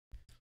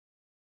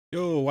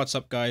Yo, what's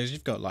up guys?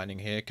 You've got Lightning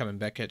here, coming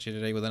back at you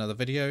today with another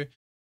video.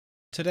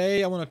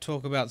 Today I want to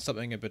talk about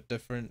something a bit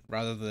different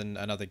rather than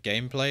another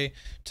gameplay.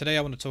 Today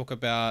I want to talk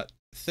about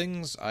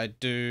things I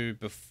do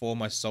before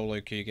my solo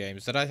queue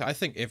games that I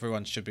think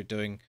everyone should be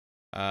doing.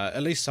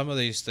 At least some of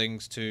these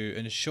things to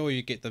ensure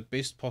you get the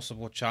best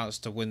possible chance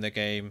to win the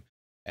game,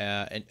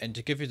 and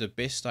to give you the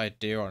best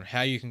idea on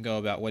how you can go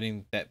about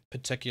winning that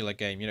particular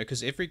game. You know,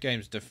 because every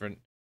game's different.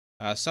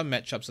 Some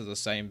matchups are the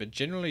same, but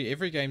generally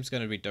every game's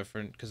going to be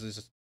different because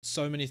there's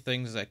so many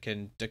things that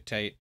can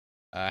dictate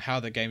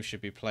how the game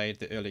should be played,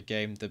 the early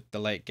game, the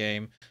late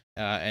game,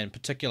 and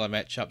particular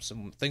matchups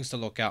and things to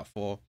look out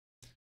for.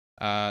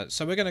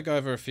 So we're going to go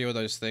over a few of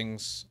those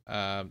things,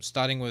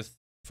 starting with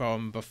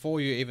from before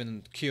you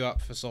even queue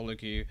up for solo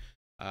queue,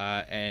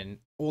 and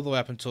all the way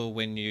up until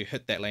when you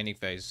hit that laning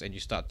phase and you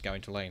start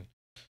going to lane.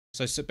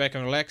 So sit back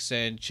and relax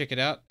and check it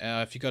out.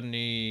 If you got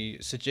any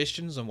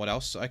suggestions on what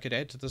else I could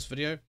add to this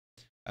video,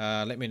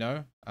 let me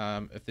know.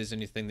 If there's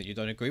anything that you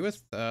don't agree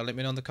with, let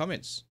me know in the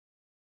comments.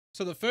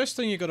 So the first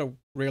thing you got to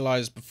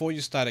realize before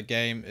you start a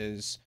game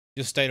is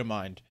your state of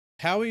mind.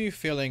 How are you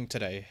feeling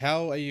today?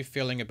 How are you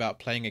feeling about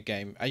playing a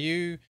game? Are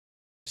you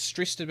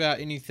stressed about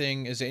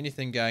anything? Is there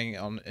anything going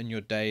on in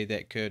your day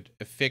that could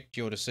affect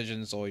your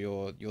decisions or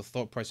your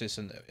thought process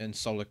in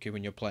solo queue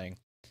when you're playing?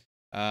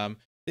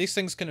 These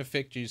things can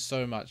affect you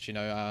so much, you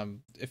know.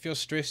 If you're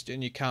stressed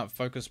and you can't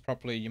focus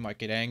properly, you might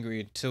get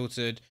angry and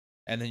tilted,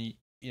 and then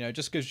it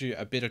just gives you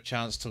a better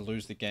chance to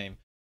lose the game.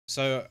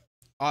 So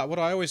what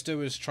I always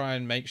do is try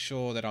and make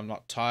sure that I'm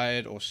not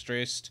tired or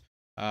stressed.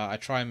 I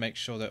try and make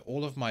sure that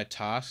all of my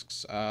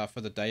tasks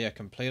for the day are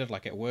completed,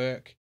 like at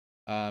work,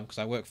 because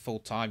I work full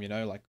time,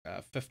 like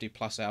 50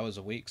 plus hours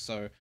a week.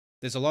 So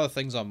there's a lot of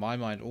things on my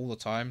mind all the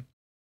time.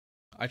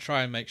 I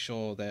try and make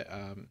sure that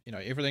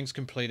everything's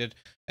completed,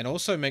 and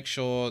also make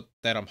sure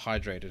that I'm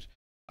hydrated.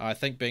 I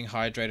think being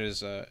hydrated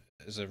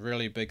is a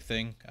really big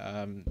thing.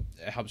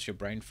 It helps your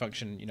brain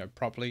function,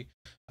 properly.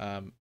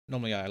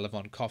 Normally I live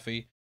on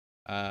coffee.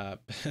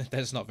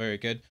 That's not very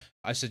good.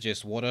 I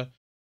suggest water.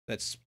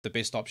 That's the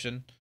best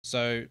option.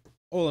 So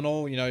all in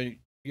all, you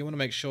want to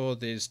make sure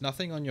there's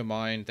nothing on your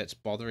mind that's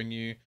bothering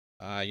you.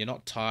 You're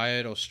not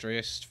tired or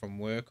stressed from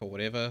work or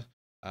whatever.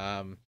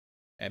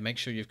 And make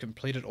sure you've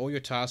completed all your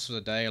tasks for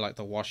the day, like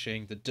the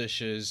washing, the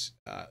dishes,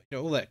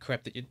 all that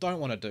crap that you don't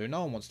want to do.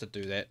 No one wants to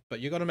do that, but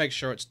you got to make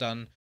sure it's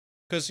done.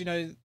 Because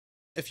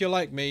if you're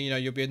like me,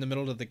 you'll be in the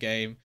middle of the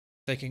game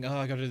thinking, oh,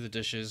 I got to do the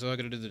dishes, oh, I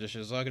got to do the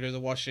dishes, oh, I got to do the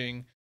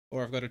washing,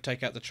 or I've got to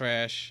take out the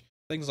trash,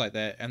 things like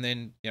that. And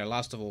then,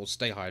 last of all,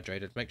 stay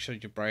hydrated. Make sure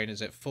your brain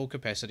is at full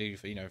capacity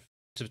for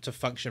to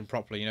function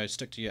properly.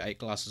 Stick to your 8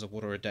 glasses of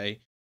water a day.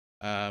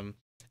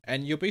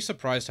 And you'll be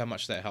surprised how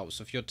much that helps.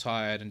 If you're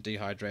tired and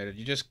dehydrated,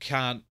 you just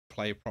can't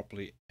play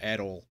properly at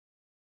all.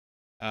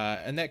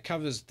 And that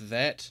covers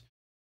that.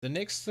 The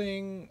next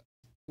thing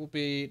will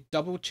be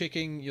double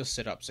checking your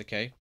setups,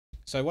 okay?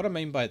 So what I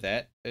mean by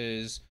that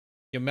is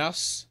your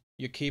mouse,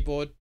 your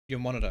keyboard, your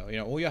monitor,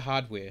 all your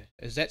hardware.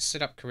 Is that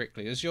set up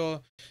correctly? Is your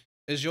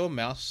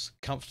mouse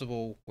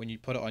comfortable when you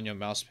put it on your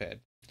mouse pad?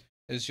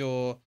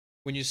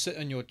 When you sit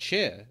in your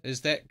chair,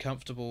 is that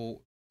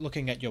comfortable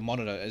looking at your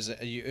monitor?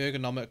 Are you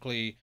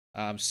ergonomically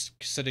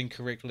sitting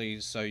correctly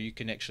so you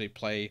can actually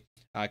play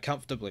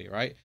comfortably,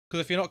 right?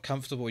 Because if you're not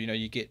comfortable,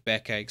 you get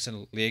backaches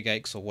and leg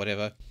aches or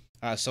whatever.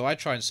 So I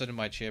try and sit in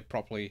my chair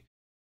properly,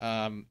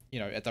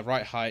 at the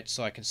right height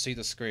so I can see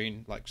the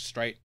screen like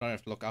straight. I don't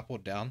have to look up or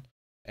down,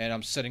 and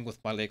I'm sitting with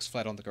my legs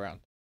flat on the ground.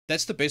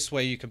 That's the best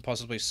way you can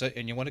possibly sit,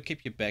 and you want to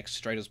keep your back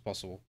straight as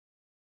possible.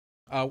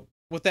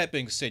 With that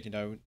being said,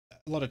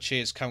 a lot of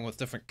chairs come with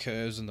different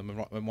curves and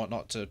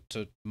whatnot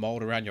to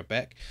mold around your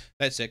back.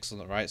 That's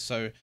excellent, right?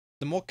 So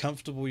the more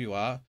comfortable you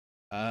are,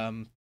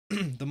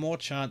 the more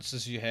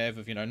chances you have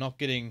of not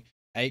getting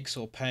aches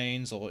or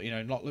pains, or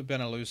not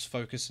going to lose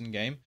focus in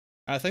game.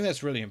 And I think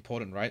that's really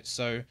important, right?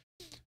 So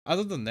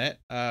other than that,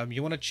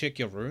 you want to check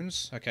your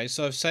runes. Okay,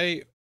 so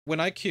say when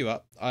I queue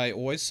up, I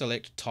always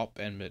select top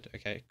and mid.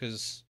 Okay,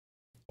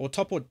 or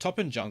top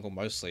and jungle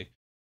mostly,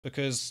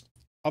 because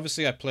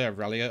obviously I play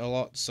IRELIA a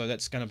lot, so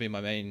that's going to be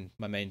my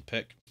main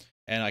pick.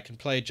 And I can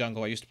play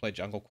jungle. I used to play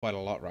jungle quite a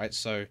lot, right?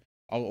 So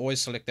I'll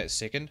always select that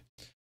second.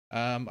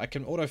 I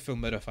can autofill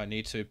mid if I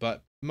need to,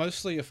 but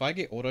mostly if I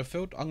get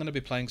autofilled, I'm going to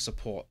be playing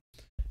support.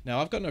 Now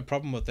I've got no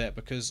problem with that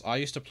because I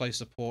used to play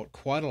support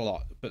quite a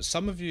lot, but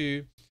some of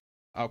you,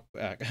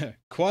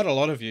 quite a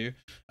lot of you,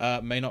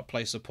 may not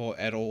play support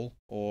at all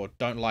or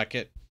don't like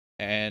it.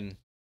 And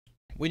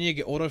when you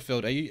get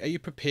autofilled, are you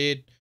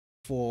prepared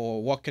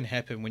for what can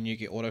happen when you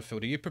get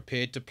autofilled? Are you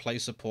prepared to play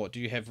support? Do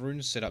you have rune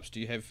setups? Do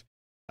you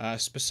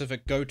have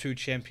specific go-to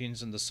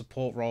champions in the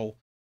support role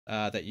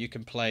that you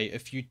can play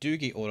if you do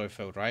get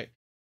autofilled, right?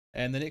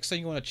 And the next thing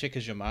you want to check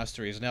is your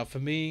masteries. Now, for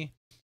me,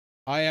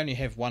 I only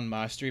have one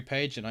mastery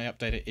page, and I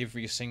update it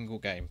every single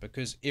game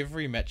because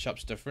every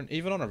matchup's different.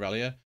 Even on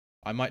Aurelia,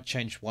 I might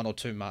change 1 or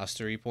 2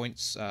 mastery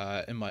points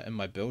in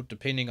my build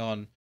depending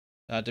on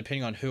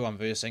who I'm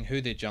versing,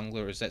 who their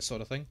jungler is, that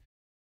sort of thing.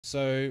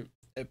 So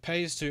it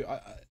pays to.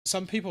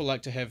 Some people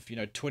like to have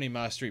 20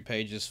 mastery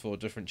pages for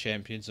different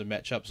champions and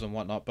matchups and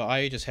whatnot, but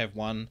I just have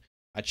one.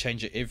 I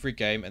change it every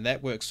game, and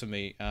that works for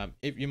me.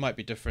 You might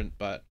be different,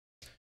 but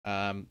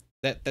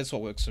that's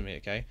what works for me.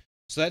 Okay,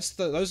 so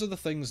those are the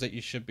things that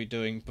you should be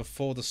doing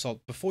before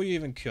you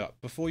even queue up,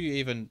 before you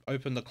even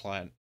open the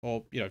client,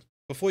 or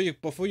before you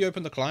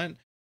open the client,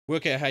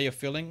 work out how you're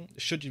feeling.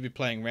 Should you be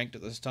playing ranked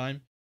at this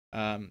time?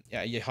 Yeah,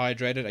 are you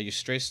hydrated? Are you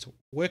stressed?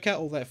 Work out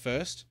all that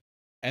first,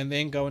 and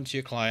then go into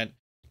your client.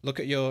 Look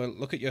at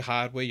your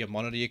hardware, your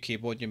monitor, your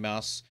keyboard, your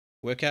mouse.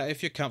 Work out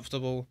if you're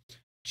comfortable.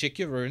 Check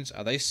your runes.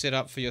 Are they set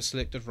up for your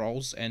selected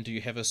roles? And do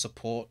you have a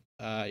support,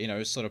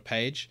 sort of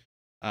page,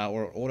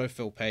 or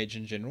autofill page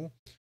in general?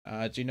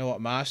 Do you know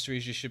what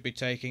masteries you should be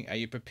taking? Are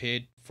you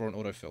prepared for an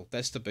autofill?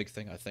 That's the big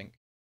thing, I think.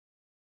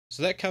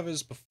 So that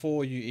covers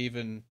before you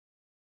even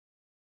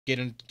get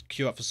in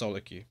queue up for solo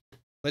queue.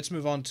 Let's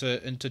move on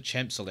into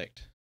champ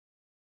select.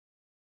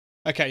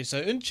 Okay, so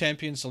in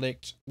champion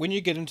select, when you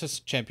get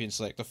into champion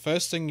select, the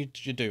first thing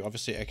you do,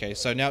 obviously, okay,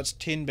 so now it's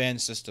 10 ban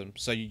system.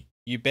 So you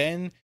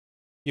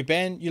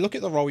look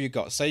at the role you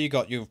got. Say you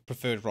got your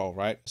preferred role,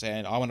 right?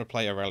 And I want to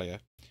play IRELIA.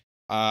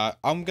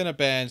 I'm gonna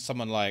ban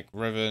someone like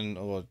Riven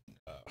or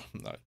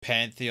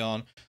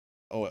Pantheon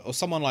or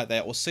someone like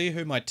that. Or see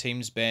who my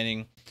team's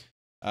banning.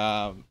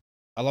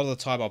 A lot of the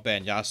time I'll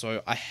ban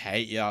Yasuo. I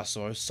hate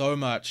Yasuo so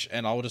much,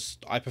 and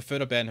I prefer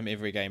to ban him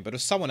every game. But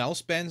if someone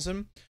else bans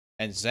him,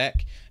 and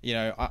Zac,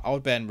 I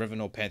would ban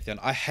Riven or Pantheon.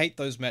 I hate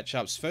those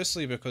matchups.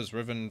 Firstly, because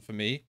Riven for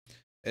me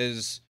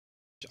is,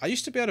 I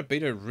used to be able to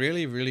beat her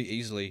really, really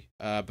easily.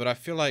 But I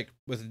feel like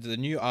with the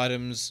new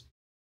items,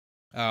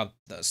 the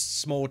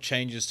small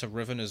changes to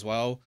Riven as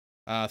well,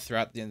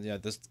 throughout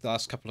this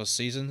last couple of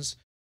seasons,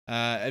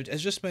 it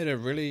has just made her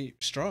really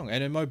strong.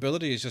 And her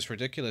mobility is just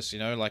ridiculous.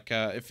 Like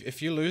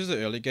if you lose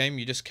the early game,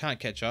 you just can't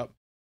catch up.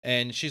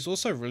 And she's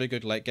also really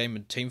good late game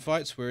in team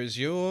fights, whereas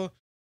you're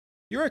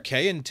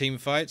okay in team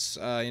fights,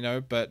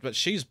 but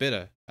she's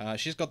better.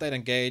 She's got that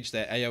engage,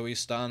 that AoE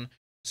stun.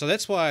 So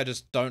that's why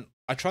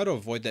I try to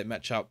avoid that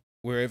matchup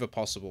wherever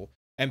possible.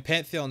 And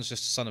Pantheon's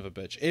just a son of a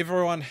bitch.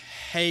 Everyone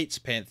hates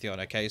Pantheon,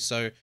 okay?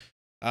 So,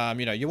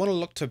 you want to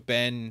look to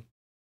ban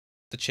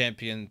the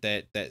champion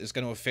that is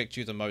going to affect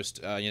you the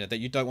most, that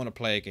you don't want to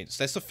play against.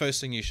 That's the first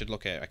thing you should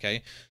look at,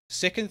 okay?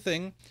 Second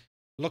thing,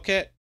 look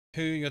at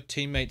who your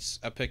teammates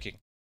are picking.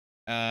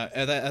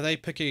 Are they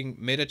picking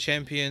meta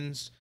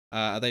champions?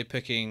 Are they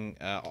picking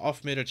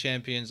off meta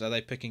champions? Are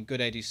they picking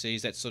good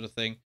ADCs? That sort of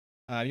thing.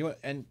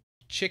 And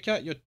check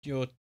out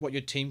what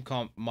your team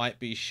comp might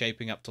be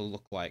shaping up to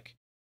look like.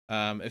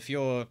 If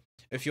you're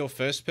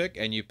first pick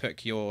and you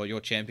pick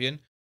your champion,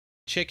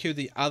 check who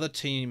the other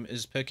team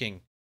is picking.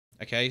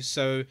 Okay,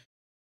 so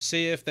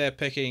see if they're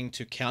picking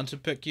to counter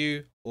pick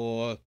you,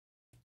 or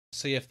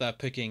see if they're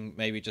picking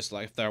maybe just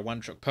like if they're a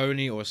one-trick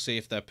pony, or see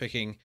if they're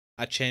picking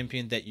a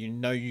champion that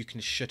you can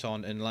shit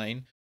on in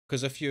lane.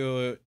 Because if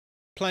you're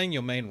playing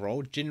your main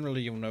role,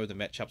 generally you'll know the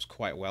matchups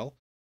quite well.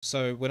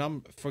 So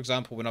for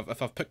example,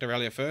 if I've picked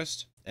Aurelia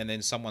first, and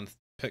then someone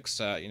picks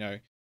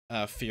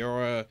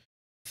Fiora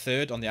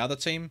third on the other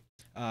team,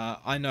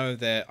 I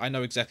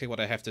know exactly what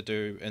I have to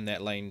do in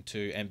that lane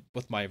and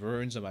with my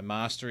runes and my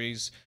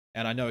masteries,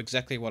 and I know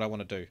exactly what I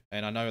want to do,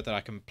 and I know that I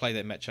can play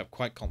that matchup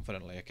quite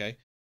confidently. Okay,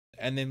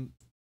 and then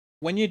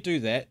when you do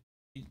that,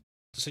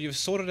 so you've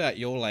sorted out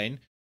your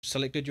lane,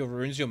 selected your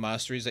runes, your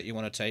masteries that you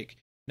want to take.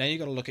 Now you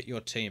got to look at your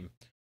team.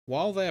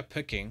 While they're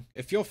picking,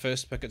 if you're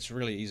first pick, it's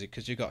really easy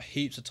because you've got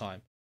heaps of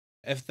time.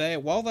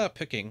 While they're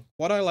picking,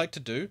 what I like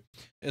to do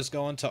is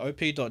go onto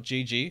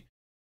op.gg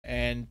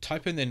and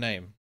type in their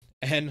name,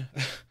 and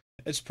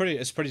it's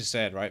pretty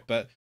sad, right?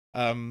 But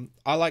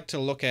I like to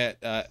look at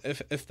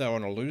if they're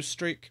on a lose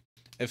streak,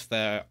 if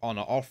they're on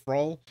an off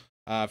roll.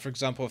 For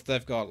example, if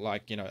they've got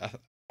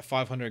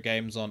 500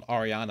 games on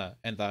Orianna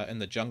and they're in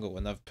the jungle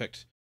and they've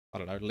picked, I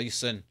don't know, Lee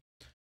Sin.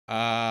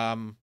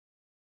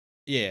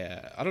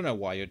 Yeah, I don't know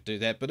why you'd do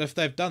that, but if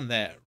they've done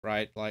that,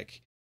 right,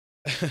 like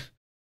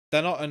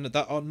they're not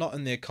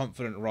in their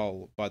confident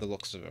role by the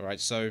looks of it, right?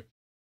 So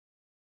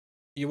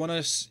you want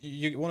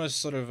to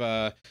sort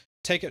of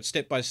take it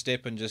step by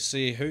step and just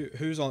see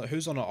who's on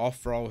an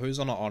off roll, who's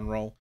on an on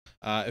roll.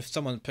 If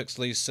someone picks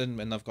Lee Sin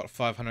and they've got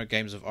 500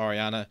 games of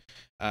Orianna,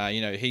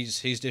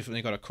 he's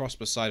definitely got a cross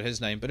beside his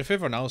name. But if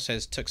everyone else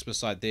has ticks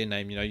beside their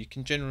name, you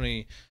can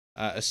generally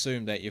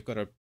assume that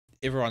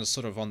everyone's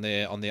sort of on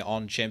their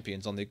on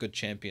champions, on their good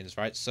champions,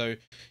 right? So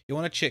you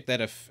want to check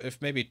that if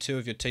maybe two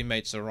of your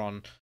teammates are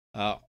on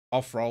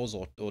off rolls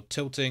or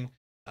tilting,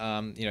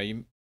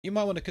 you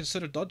might want to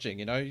consider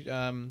dodging,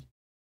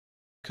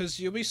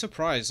 because you'll be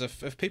surprised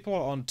if people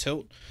are on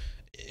tilt.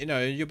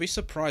 You'll be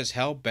surprised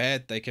how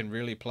bad they can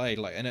really play,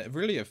 and it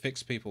really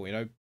affects people.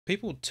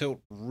 People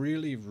tilt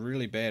really,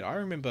 really bad. I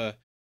remember,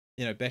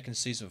 back in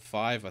season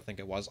 5, I think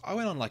it was, I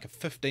went on like a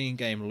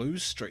 15-game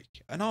lose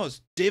streak, and I was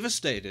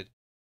devastated.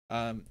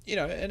 And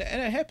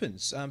it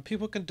happens.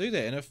 People can do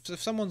that, and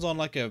if someone's on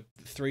like a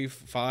 3,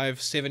 5,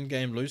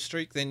 7-game lose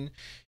streak, then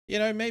you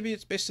know, maybe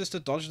it's best just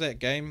to dodge that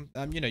game.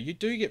 You know, you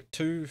do get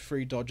 2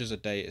 free dodges a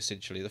day,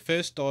 essentially. The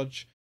first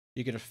dodge,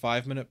 you get a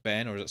 5-minute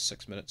ban, or is it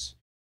 6 minutes?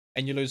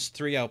 And you lose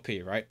 3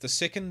 LP, right? The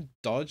second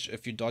dodge,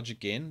 if you dodge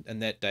again in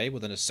that day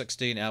within a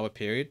 16-hour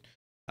period,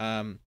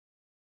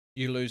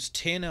 you lose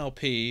 10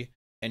 LP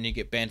and you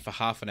get banned for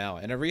half an hour.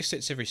 And it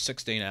resets every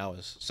 16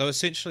 hours. So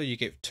essentially, you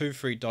get 2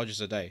 free dodges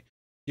a day.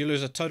 You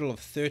lose a total of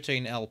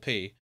 13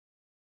 LP,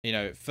 you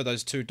know, for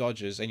those 2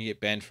 dodges, and you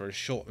get banned for a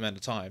short amount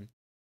of time.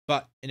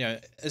 But, you know,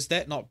 is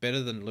that not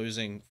better than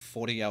losing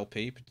 40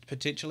 LP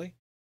potentially?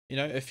 You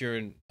know, if you're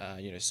in,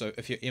 you know, so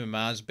if your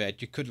MMR is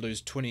bad, you could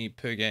lose 20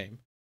 per game,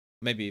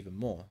 maybe even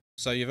more.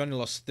 So you've only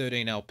lost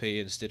 13 LP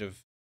instead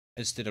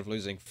of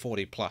losing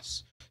 40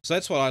 plus. So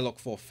that's what I look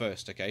for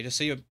first, okay, to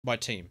see my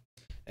team.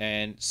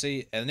 And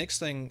see, the next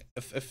thing,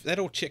 if that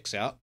all checks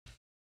out,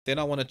 then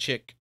I want to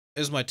check,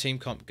 is my team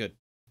comp good?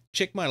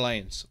 Check my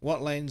lanes.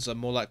 What lanes are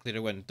more likely to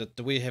win?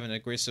 Do we have an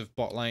aggressive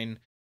bot lane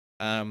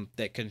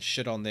that can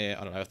shit on their,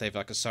 I don't know, if they have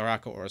like a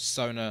Soraka or a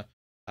Sona,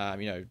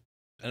 you know,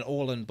 an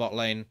all-in bot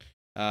lane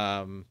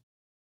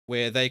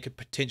where they could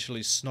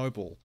potentially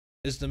snowball?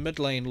 Is the mid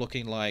lane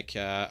looking like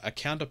a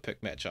counter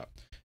pick matchup?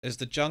 Is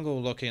the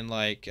jungle looking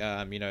like,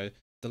 you know,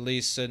 the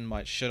Lee Sin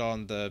might shit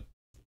on the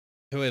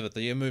whoever,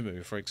 the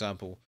Amumu, for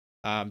example?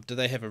 Do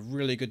they have a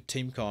really good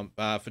team comp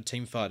for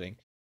team fighting?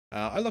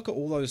 I look at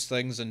all those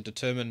things and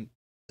determine,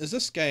 is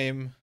this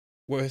game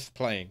worth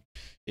playing?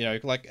 You know,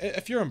 like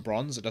if you're in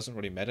bronze, it doesn't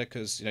really matter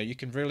because, you know, you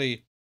can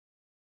really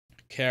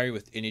carry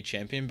with any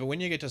champion. But when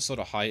you get to sort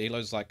of high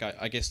elos, like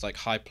I guess like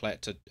high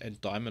plat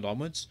and diamond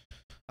onwards,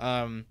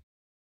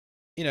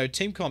 you know,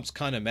 team comps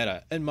kind of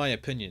matter, in my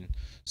opinion.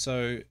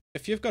 So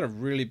if you've got a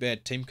really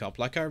bad team comp,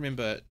 like I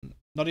remember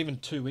not even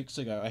 2 weeks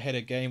ago, I had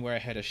a game where I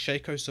had a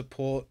Shaco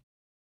support.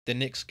 The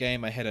next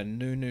game, I had a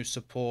Nunu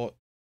support.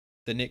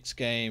 The next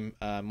game,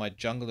 my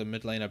jungle and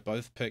mid laner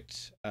both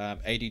picked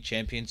AD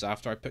champions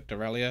after I picked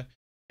IRELIA.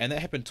 And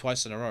that happened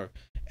twice in a row.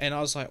 And I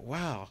was like,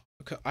 wow,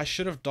 I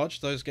should have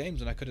dodged those games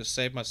and I could have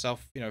saved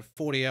myself, you know,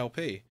 40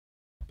 LP.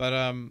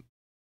 But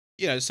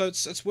you know, so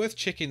it's worth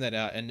checking that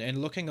out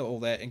and looking at all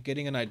that and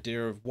getting an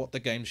idea of what the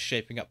game's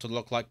shaping up to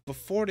look like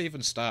before it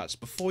even starts,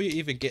 before you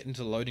even get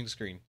into the loading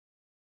screen.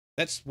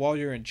 That's while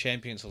you're in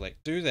Champion Select.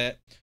 Do that.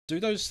 Do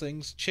those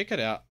things. Check it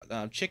out.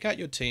 Check out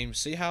your team.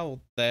 See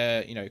how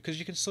they're, you know, because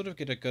you can sort of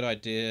get a good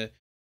idea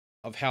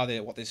of how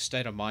what their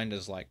state of mind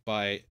is like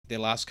by their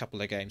last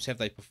couple of games. Have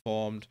they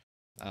performed?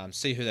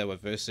 See who they were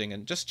versing,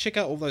 and just check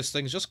out all those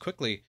things just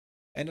quickly.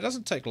 And it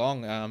doesn't take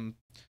long.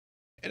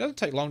 It doesn't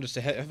take long just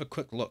to have a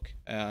quick look,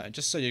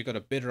 just so you've got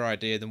a better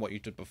idea than what you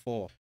did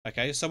before.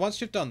 Okay, so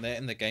once you've done that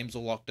and the game's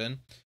all locked in,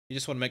 you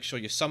just want to make sure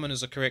your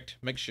summoners are correct,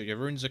 make sure your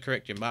runes are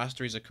correct, your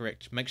masteries are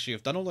correct, make sure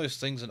you've done all those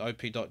things in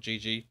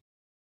op.gg,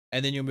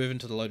 and then you'll move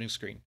into the loading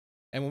screen.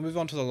 And we'll move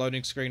on to the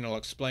loading screen, and I'll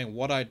explain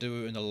what I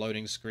do in the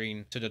loading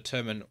screen to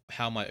determine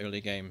how my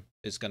early game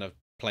is going to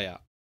play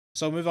out.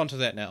 So I'll move on to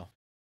that now.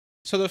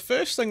 So the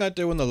first thing I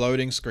do in the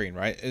loading screen,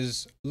 right,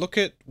 is look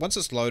at, once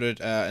it's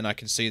loaded and I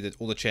can see that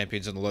all the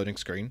champions in the loading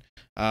screen,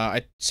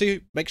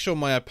 make sure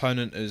my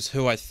opponent is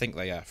who I think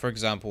they are. For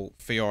example,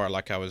 Fiora,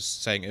 like I was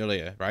saying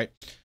earlier, right?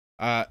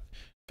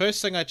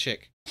 First thing I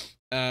check,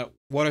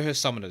 what are her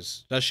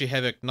summoners? Does she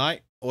have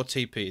Ignite or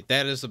TP?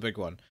 That is the big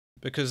one,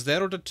 because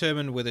that'll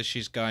determine whether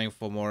she's going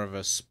for more of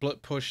a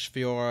split push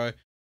Fiora,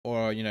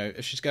 or, you know,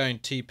 if she's going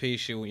TP,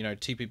 she'll, you know,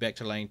 TP back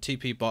to lane,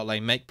 TP bot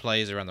lane, make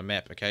plays around the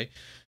map, okay?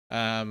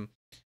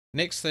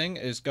 Next thing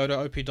is go to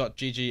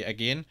op.gg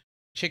again,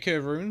 check her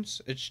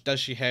runes. Does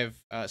she have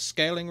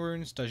scaling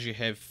runes? Does she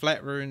have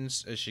flat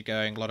runes? Is she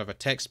going a lot of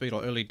attack speed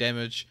or early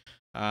damage?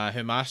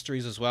 Her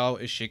masteries as well.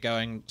 Is she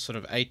going sort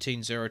of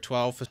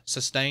 18-0-12 for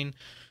sustain?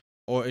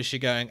 Or is she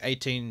going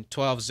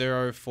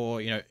 18-12-0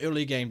 for, you know,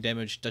 early game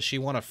damage? Does she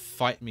want to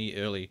fight me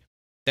early?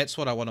 That's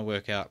what I want to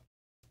work out.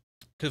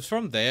 Because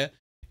from there,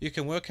 you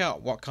can work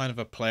out what kind of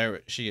a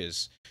player she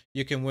is.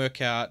 You can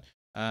work out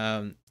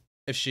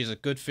if she's a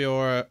good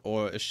Fiora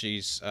or if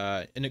she's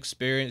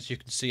inexperienced. You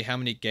can see how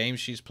many games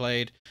she's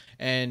played,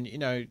 and, you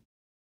know,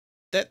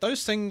 that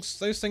those things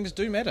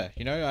do matter.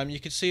 You know, you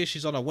can see if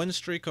she's on a win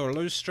streak or a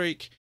lose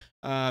streak.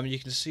 You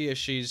can see if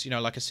she's, you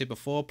know, like I said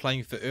before,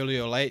 playing for early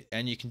or late,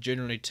 and you can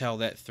generally tell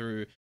that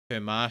through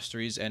her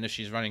masteries and if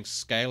she's running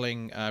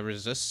scaling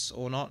resists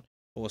or not,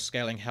 or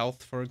scaling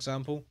health, for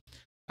example.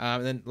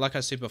 And then, like I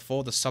said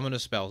before, the summoner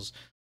spells.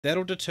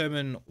 That'll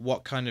determine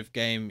what kind of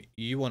game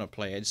you want to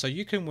play. And so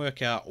you can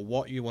work out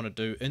what you want to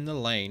do in the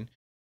lane,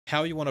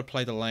 how you want to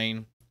play the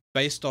lane,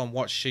 based on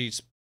what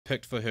she's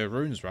picked for her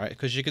runes, right?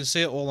 Because you can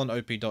see it all on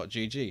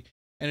op.gg.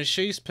 And if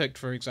she's picked,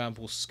 for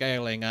example,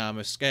 scaling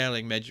armor,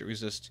 scaling magic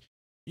resist,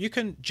 you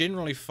can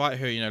generally fight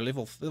her, you know,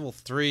 level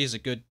 3 is a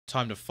good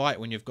time to fight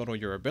when you've got all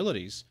your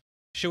abilities.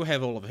 She'll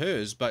have all of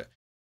hers, but,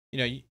 you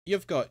know,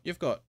 you've got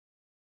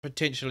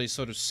potentially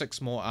sort of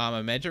 6 more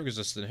armor magic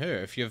resist than her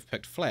if you've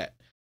picked flat.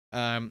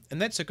 And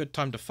that's a good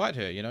time to fight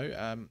her, you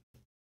know.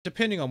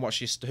 Depending on what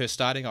her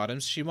starting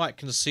items, she might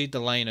concede the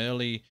lane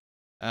early,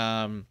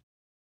 and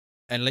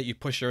and let you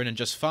push her in and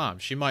just farm.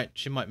 She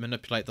might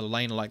manipulate the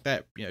lane like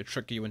that, you know,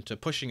 trick you into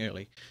pushing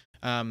early.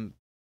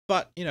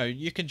 But you know,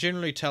 you can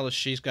generally tell if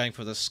she's going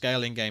for the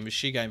scaling game, is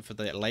she going for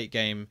that late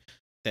game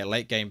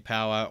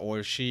power, or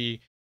is she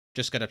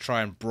just going to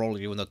try and brawl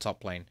you in the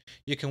top lane?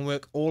 You can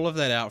work all of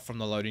that out from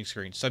the loading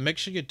screen. So make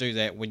sure you do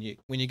that when you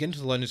get into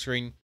the loading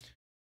screen.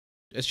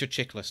 It's your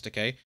checklist,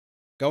 okay?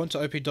 Go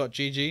into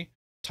op.gg,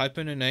 type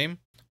in her name,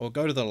 or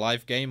go to the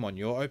live game on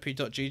your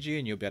op.gg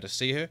and you'll be able to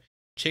see her.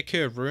 Check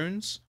her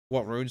runes.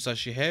 What runes does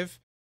she have?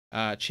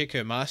 Check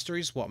her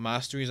masteries. What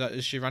masteries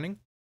is she running?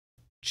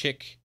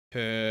 Check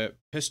her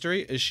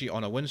history. Is she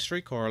on a win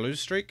streak or a lose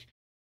streak?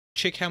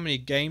 Check how many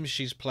games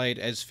she's played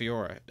as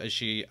Fiora. Is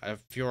she a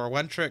Fiora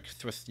one trick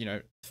with, you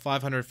know,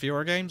 500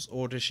 Fiora games,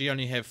 or does she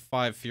only have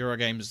 5 Fiora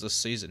games this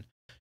season?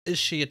 Is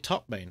she a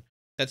top main?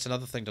 That's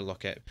another thing to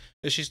look at.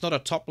 If she's not a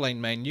top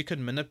lane main, you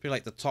can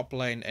manipulate the top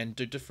lane and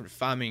do different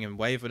farming and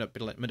wave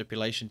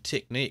manipulation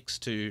techniques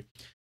to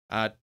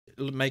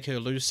make her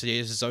lose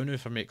CS, zone her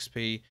from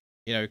XP,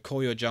 you know,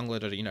 call your jungler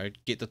to, you know,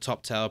 get the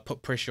top tower,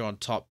 put pressure on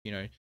top, you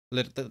know,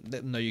 let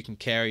them know you can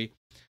carry,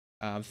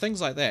 things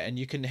like that. And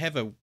you can have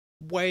a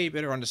way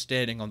better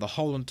understanding on the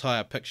whole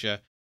entire picture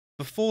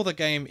before the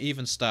game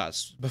even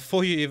starts,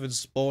 before you even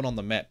spawn on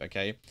the map,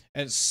 okay?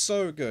 And it's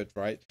so good,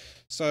 right?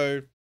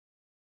 So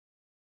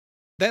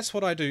that's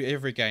what I do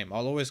every game.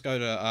 I'll always go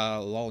to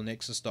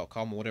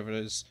lolnexus.com or whatever it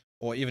is,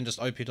 or even just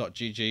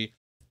op.gg,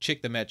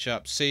 check the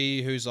matchup,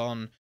 see who's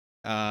on,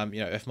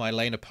 you know, if my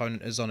lane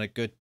opponent is on a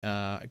good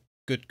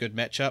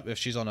matchup, if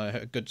she's on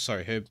a good,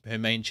 sorry, her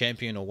main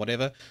champion or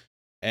whatever,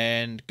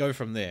 and go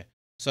from there.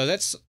 So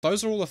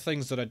those are all the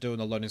things that I do in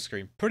the loading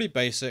screen. Pretty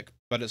basic,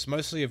 but it's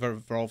mostly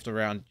revolved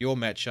around your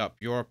matchup,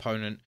 your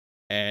opponent,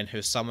 and her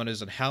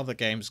summoners, and how the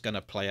game's going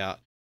to play out,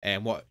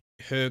 and what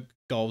her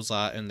goals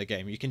are in the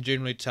game. You can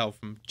generally tell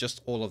from just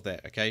all of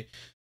that, okay?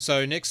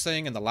 So next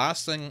thing and the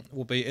last thing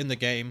will be in the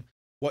game,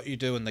 what you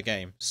do in the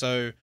game.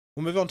 So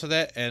we'll move on to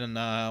that, and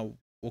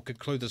we'll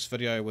conclude this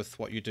video with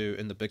what you do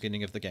in the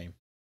beginning of the game.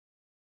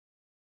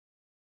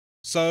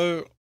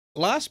 So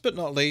last but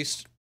not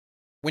least,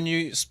 when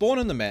you spawn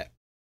in the map,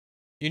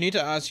 you need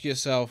to ask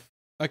yourself,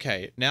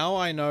 okay, now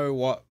I know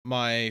what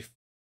my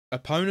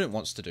opponent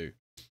wants to do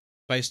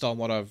based on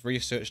what I've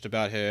researched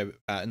about her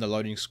in the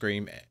loading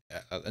screen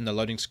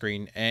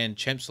and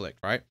champ select,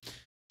 right?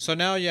 So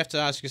now you have to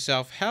ask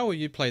yourself, how will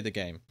you play the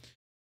game?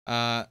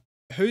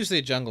 Who's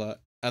their jungler?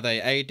 Are they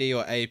AD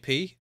or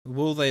AP?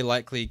 Will they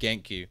likely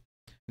gank you?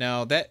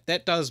 Now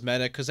that does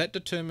matter, because that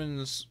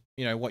determines,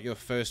 you know, what your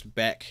first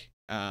back,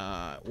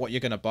 what you're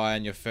going to buy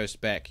in your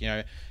first back. You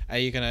know, are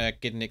you going to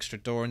get an extra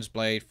Doran's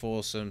Blade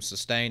for some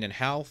sustain and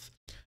health?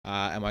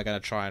 Am I going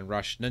to try and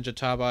rush Ninja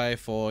Tabai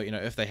for, you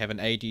know, if they have an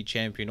AD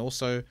champion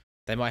also,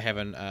 they might have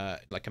an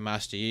like a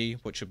Master Yi,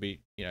 which would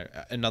be, you know,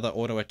 another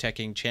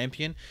auto-attacking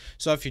champion.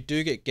 So if you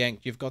do get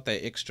ganked, you've got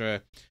that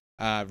extra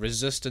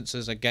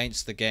resistances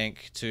against the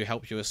gank to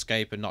help you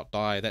escape and not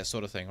die, that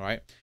sort of thing,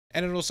 right?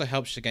 And it also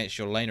helps against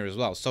your laner as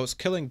well. So it's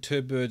killing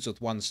 2 birds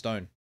with 1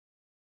 stone.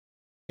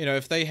 You know,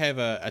 if they have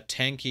a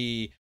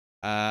tanky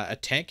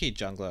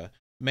jungler,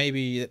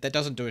 maybe that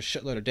doesn't do a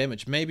shitload of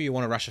damage. Maybe you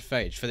want to rush a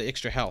phage for the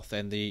extra health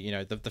and the, you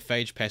know, the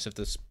phage passive,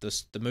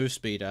 the move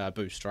speed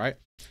boost, right?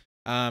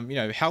 You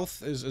know,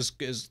 health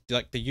is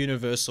like the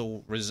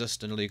universal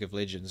resist in League of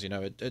Legends. You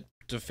know, it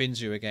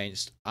defends you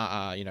against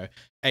you know,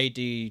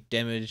 AD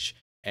damage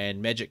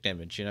and magic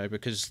damage. You know,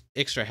 because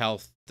extra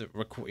health,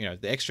 you know,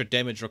 the extra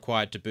damage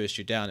required to burst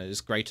you down is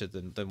greater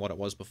than what it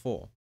was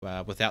before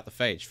without the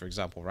phage, for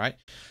example, right?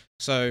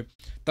 So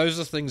those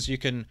are things you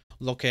can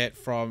look at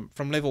from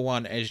level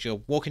 1 as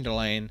you're walking to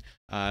lane.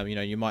 You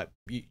know, you might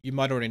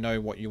already know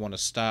what you want to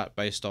start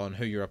based on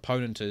who your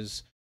opponent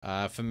is.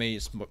 For me,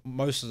 it's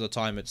most of the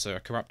time it's a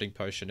corrupting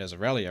potion as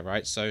IRELIA,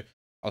 right? So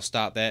I'll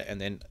start that,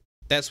 and then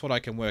that's what I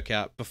can work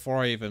out before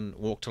I even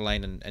walk to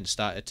lane and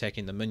start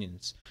attacking the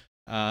minions.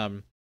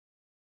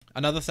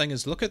 Another thing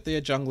is look at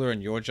their jungler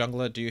and your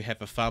jungler. Do you have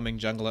a farming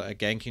jungler, a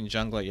ganking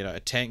jungler, you know, a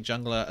tank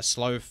jungler, a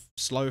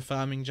slow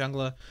farming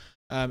jungler?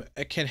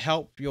 It can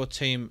help your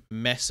team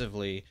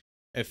massively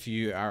if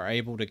you are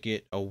able to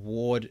get a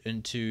ward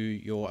into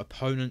your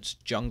opponent's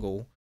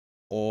jungle,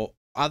 or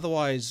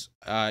otherwise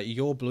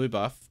your blue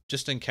buff,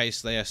 just in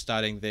case they are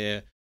starting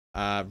their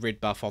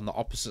red buff on the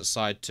opposite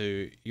side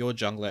to your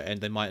jungler,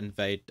 and they might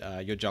invade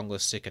your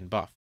jungler's second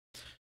buff.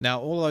 Now,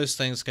 all those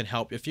things can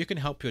help. If you can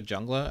help your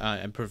jungler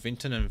and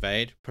prevent an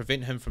invade,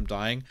 prevent him from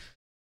dying,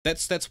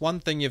 that's one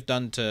thing you've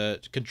done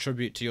to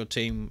contribute to your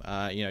team,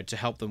 you know, to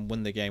help them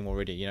win the game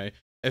already. You know,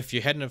 if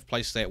you hadn't have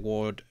placed that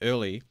ward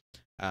early,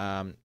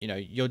 you know,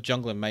 your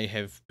jungler may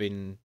have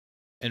been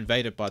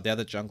invaded by the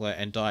other jungler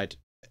and died.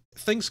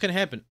 Things can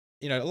happen.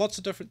 You know, lots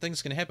of different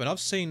things can happen.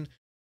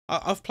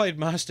 I've played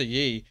Master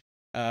Yi,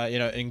 you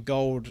know, in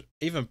gold,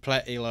 even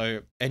plat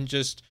elo, and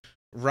just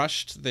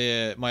rushed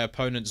my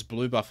opponent's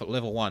blue buff at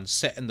level 1,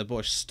 sat in the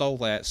bush, stole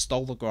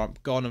the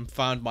gromp, gone and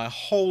farmed my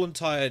whole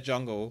entire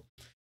jungle,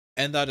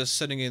 and they're just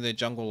sitting in their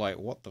jungle like,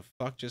 what the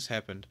fuck just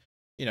happened?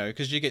 you know,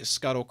 because you get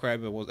Scuttle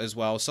Crab as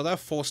well, so they're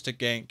forced to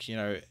gank, you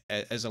know,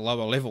 as a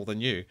lower level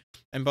than you.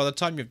 And by the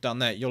time you've done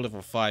that, you're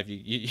level 5,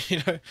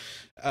 you know,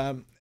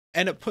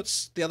 and it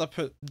puts the other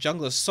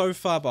junglers so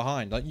far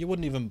behind, like you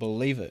wouldn't even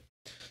believe it.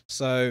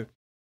 So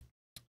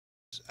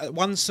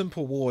one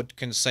simple ward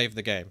can save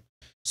the game.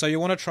 So you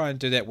want to try and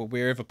do that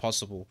wherever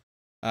possible,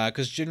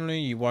 because generally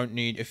you won't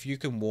need, if you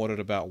can ward at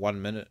about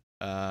 1 minute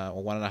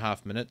or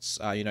 1.5 minutes,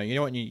 you know, you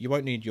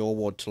won't need your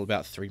ward till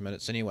about 3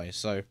 minutes anyway.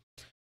 So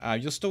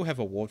you'll still have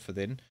a ward for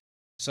then.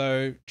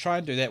 So try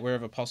and do that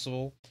wherever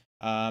possible.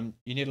 You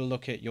need to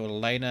look at your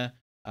laner.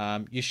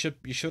 You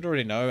should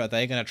already know, are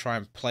they going to try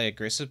and play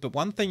aggressive? But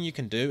one thing you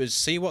can do is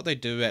see what they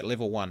do at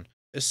level 1.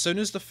 As soon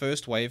as the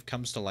first wave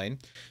comes to lane,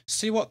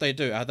 see what they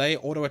do. Are they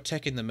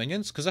auto-attacking the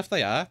minions? Because if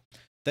they are,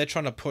 they're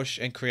trying to push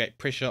and create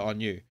pressure on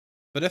you.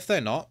 But if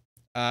they're not,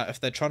 if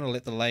they're trying to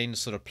let the lane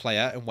sort of play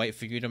out and wait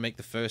for you to make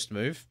the first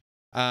move,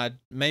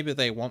 maybe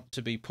they want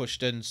to be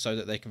pushed in so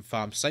that they can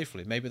farm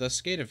safely. Maybe they're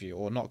scared of you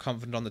or not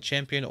confident on the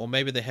champion, or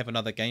maybe they have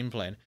another game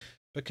plan.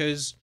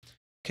 Because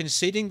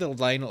conceding the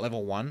lane at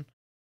level 1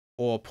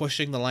 or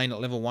pushing the lane at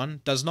level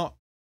 1 does not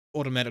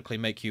automatically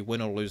make you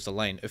win or lose the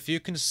lane. If you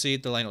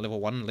concede the lane at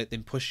level 1 and let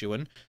them push you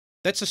in,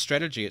 that's a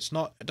strategy. It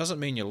doesn't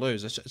mean you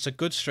lose. It's a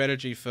good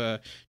strategy for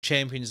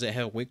champions that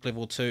have a weak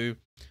level 2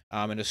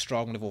 and a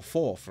strong level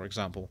 4, for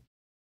example.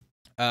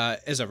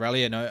 As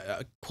IRELIA, you know,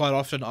 quite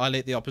often I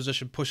let the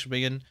opposition push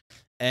me in,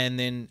 and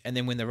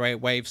then when the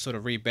wave sort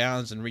of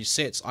rebounds and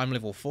resets, I'm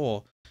level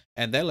 4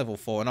 and they're level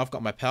 4, and I've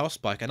got my power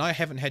spike, and I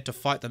haven't had to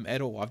fight them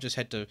at all. I've just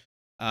had to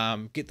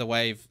get the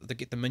wave,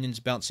 get the minions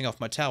bouncing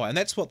off my tower, and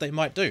that's what they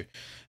might do.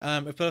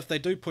 But if they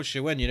do push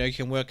you in, you know, you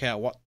can work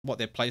out what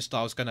their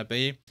playstyle is going to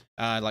be.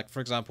 Like for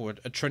example, a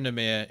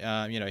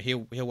Tryndamere, you know,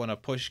 he'll want to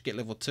push, get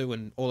level 2,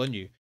 and all in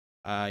you.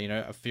 You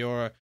know, a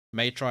Fiora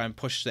may try and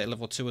push that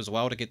level 2 as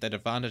well to get that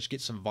advantage, get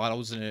some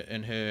vitals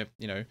in her,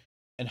 you know,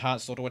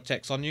 enhanced auto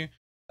attacks on you.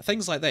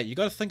 Things like that. You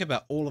got to think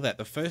about all of that.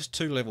 The first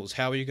 2 levels,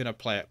 how are you going to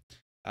play it?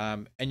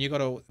 And you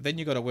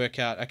gotta work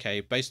out,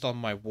 okay, based on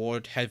my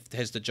ward,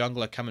 has the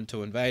jungler come in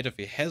to invade? If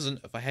he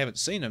hasn't, if I haven't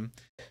seen him,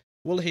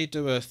 will he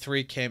do a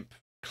 3 camp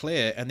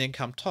clear and then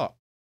come top?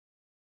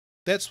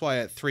 That's why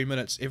at 3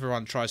 minutes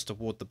everyone tries to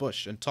ward the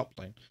bush in top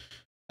lane.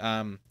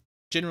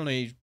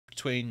 Generally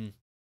between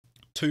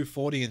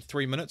 2:40 and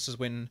 3 minutes is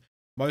when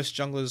most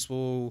junglers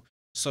will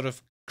sort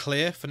of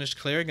finish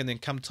clearing and then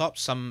come top,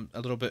 some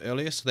a little bit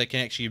earlier, so they can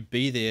actually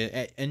be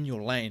there in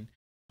your lane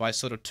by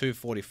sort of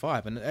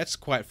 2:45, and that's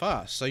quite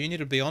fast. So you need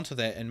to be onto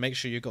that and make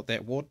sure you got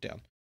that ward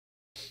down.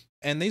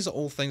 And these are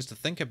all things to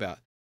think about.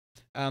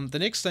 The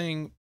next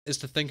thing is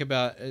to think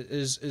about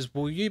is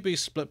will you be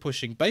split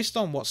pushing based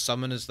on what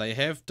summoners they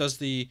have? Does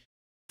the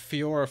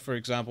Fiora, for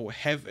example,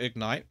 have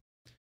Ignite?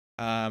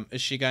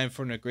 Is she going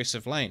for an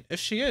aggressive lane? If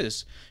she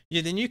is,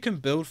 yeah, then you can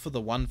build for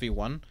the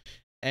 1v1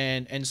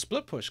 and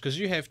split push, because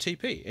you have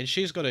TP and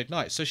she's got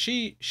Ignite. So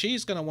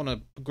she's going to want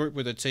to group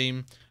with a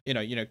team, you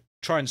know,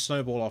 try and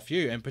snowball off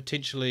you and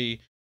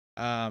potentially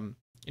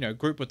you know,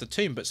 group with the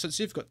team. But since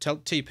you've got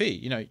TP,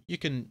 you know, you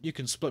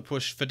can split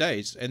push for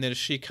days, and then if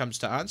she comes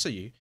to answer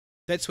you,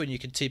 that's when you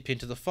can TP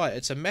into the fight.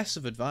 It's a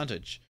massive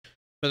advantage.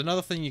 But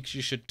another thing you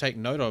should take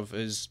note of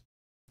is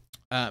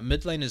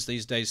mid laners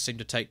these days seem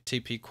to take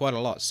TP quite a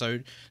lot. So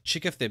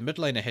check if their mid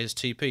laner has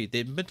TP.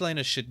 Their mid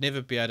laner should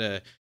never be able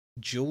to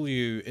duel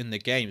you in the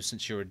game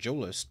since you're a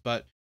duelist.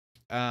 But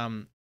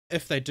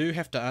if they do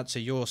have to answer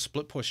your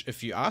split push,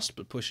 if you are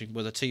split pushing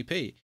with a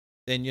TP,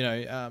 then, you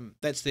know,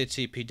 that's their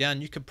TP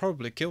down. You could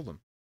probably kill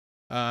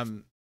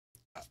them.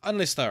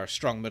 Unless they're a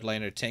strong mid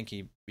laner,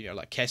 tanky, you know,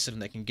 like Cassidy,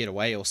 and they can get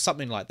away or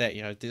something like that.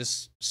 You know,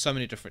 there's so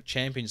many different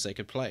champions they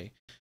could play.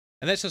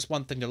 And that's just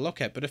one thing to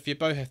look at. But if you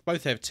both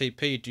have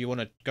TP, do you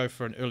want to go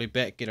for an early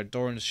back, get a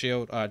Doran's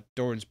shield,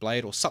 Doran's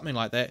blade, or something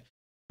like that?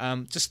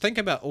 Just think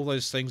about all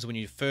those things when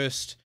you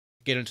first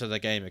get into the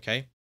game,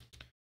 okay?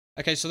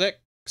 Okay, so that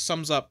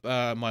sums up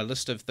my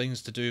list of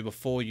things to do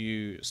before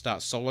you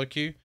start solo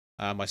queue.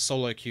 My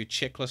solo queue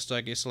checklist,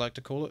 I guess I like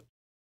to call it.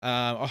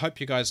 I hope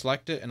you guys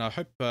liked it, and I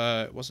hope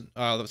it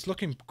was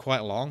looking quite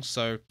long,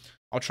 so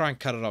I'll try and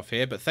cut it off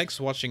here. But thanks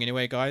for watching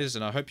anyway, guys,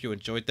 and I hope you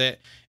enjoyed that.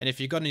 And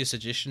if you've got any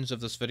suggestions of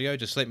this video,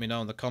 just let me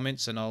know in the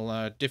comments, and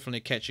I'll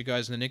definitely catch you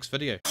guys in the next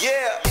video.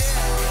 Yeah!